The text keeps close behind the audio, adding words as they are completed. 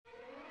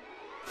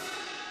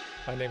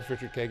My name is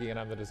Richard Kagey, and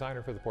I'm the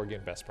designer for the PORGY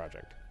BESS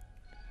project.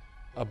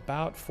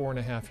 About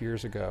 4.5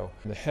 years ago,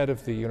 the head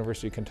of the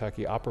University of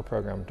Kentucky opera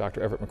program,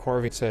 Dr. Everett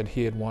McCorvey, said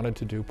he had wanted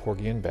to do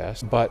PORGY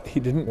BESS, but he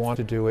didn't want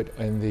to do it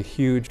in the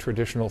huge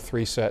traditional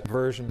 3-set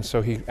version,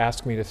 so he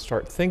asked me to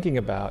start thinking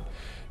about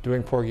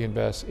doing PORGY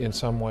BESS in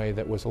some way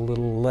that was a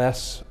little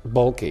less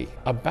bulky.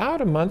 About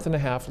a month and a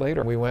half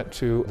later, we went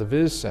to the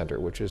Viz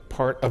Center, which is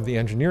part of the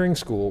engineering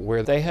school,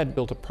 where they had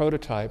built a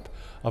prototype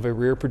of a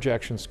rear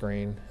projection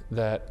screen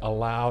that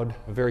allowed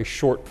a very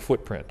short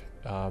footprint.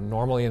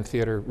 Normally in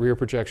theater, rear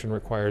projection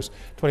requires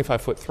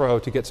 25-foot throw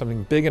to get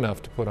something big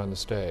enough to put on the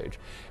stage,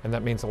 and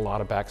that means a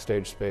lot of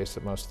backstage space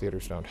that most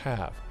theaters don't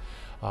have.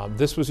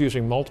 This was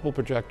using multiple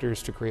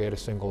projectors to create a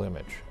single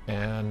image,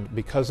 and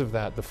because of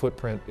that, the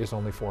footprint is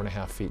only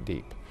 4.5 feet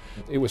deep.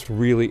 It was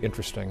really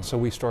interesting, so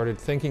we started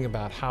thinking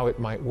about how it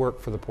might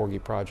work for the PORGY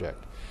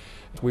project.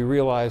 We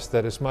realized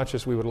that as much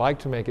as we would like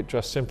to make it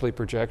just simply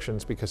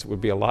projections because it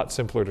would be a lot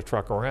simpler to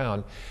truck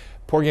around,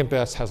 PORGY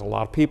BESS has a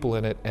lot of people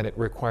in it, and it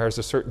requires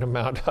a certain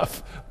amount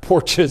of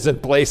porches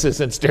and places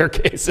and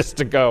staircases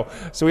to go.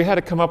 So we had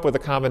to come up with a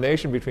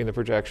combination between the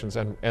projections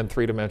and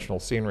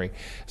three-dimensional scenery.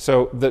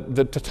 So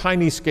the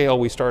tiny scale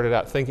we started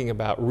out thinking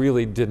about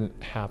really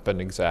didn't happen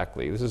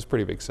exactly. This is a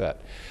pretty big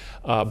set.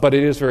 But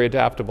it is very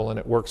adaptable and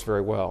it works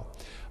very well.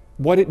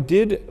 What it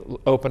did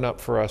open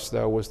up for us,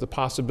 though, was the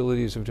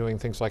possibilities of doing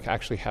things like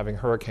actually having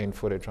hurricane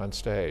footage on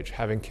stage,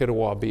 having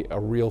Kittiwah be a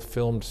real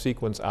filmed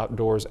sequence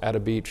outdoors at a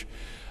beach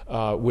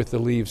with the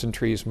leaves and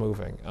trees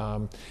moving.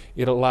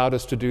 It allowed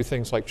us to do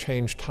things like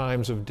change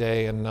times of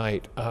day and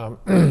night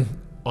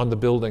on the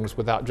buildings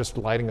without just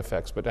lighting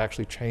effects, but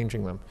actually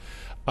changing them.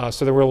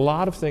 So there were a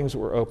lot of things that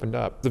were opened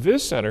up. The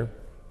Viz Center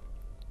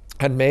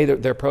had made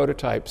their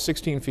prototype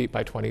 16 feet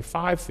by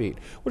 25 feet,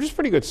 which is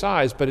pretty good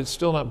size, but it's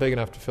still not big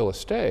enough to fill a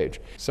stage.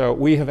 So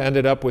we have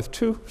ended up with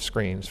 2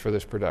 screens for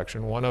this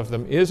production. One of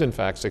them is in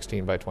fact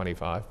 16 by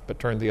 25, but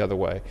turned the other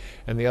way.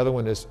 And the other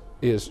one is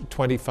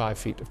 24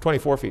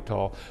 feet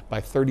tall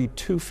by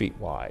 32 feet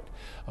wide.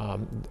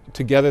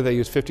 Together they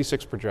use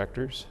 56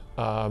 projectors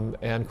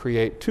and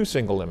create 2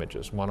 single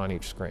images, one on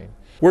each screen.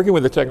 Working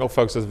with the technical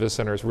folks at the Viz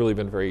Center has really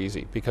been very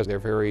easy because they're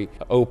very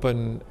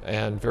open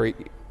and very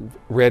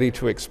ready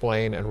to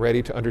explain and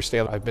ready to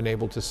understand. I've been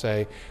able to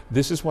say,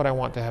 this is what I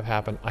want to have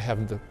happen. I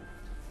haven't the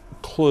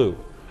clue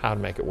how to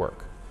make it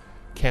work.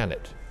 Can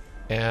it?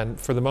 And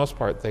for the most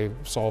part, they've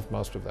solved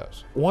most of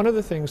those. One of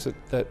the things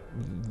that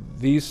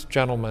these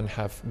gentlemen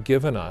have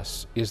given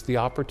us is the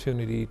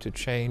opportunity to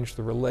change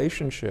the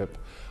relationship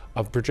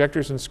of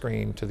projectors and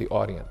screen to the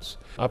audience.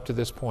 Up to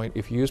this point,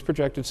 if you use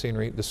projected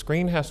scenery, the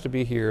screen has to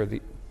be here,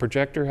 the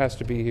projector has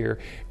to be here,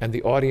 and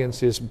the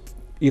audience is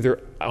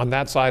either on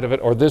that side of it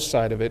or this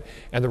side of it,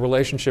 and the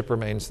relationship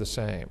remains the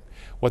same.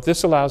 What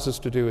this allows us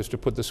to do is to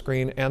put the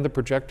screen and the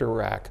projector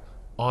rack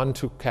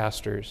onto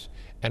casters,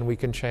 and we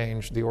can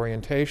change the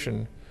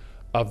orientation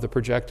of the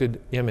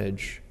projected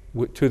image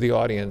to the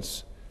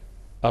audience,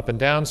 up and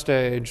down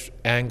stage,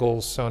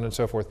 angles, so on and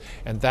so forth,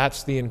 and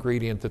that's the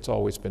ingredient that's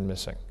always been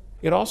missing.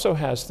 It also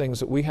has things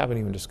that we haven't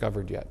even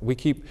discovered yet. We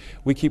keep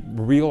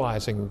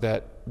realizing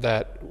that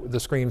the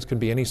screens can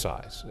be any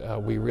size.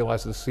 We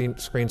realize the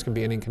screens can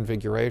be any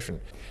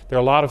configuration. There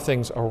are a lot of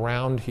things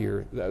around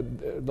here,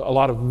 a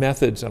lot of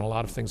methods and a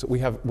lot of things that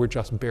we're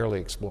just barely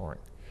exploring.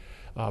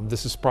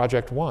 This is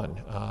project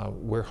 1.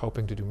 We're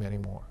hoping to do many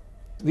more.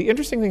 The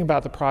interesting thing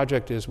about the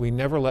project is we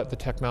never let the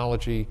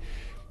technology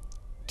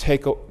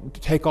take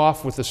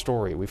off with the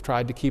story. We've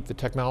tried to keep the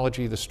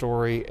technology, the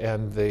story,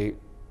 and the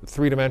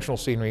three-dimensional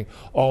scenery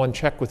all in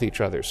check with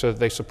each other so that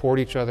they support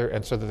each other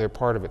and so that they're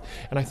part of it.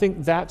 And I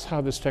think that's how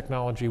this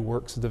technology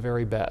works the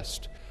very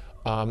best.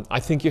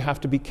 I think you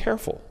have to be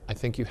careful. I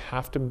think you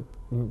have to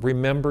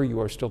remember you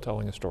are still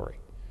telling a story.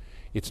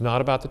 It's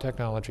not about the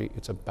technology,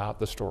 it's about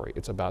the story.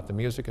 It's about the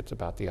music, it's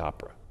about the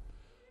opera.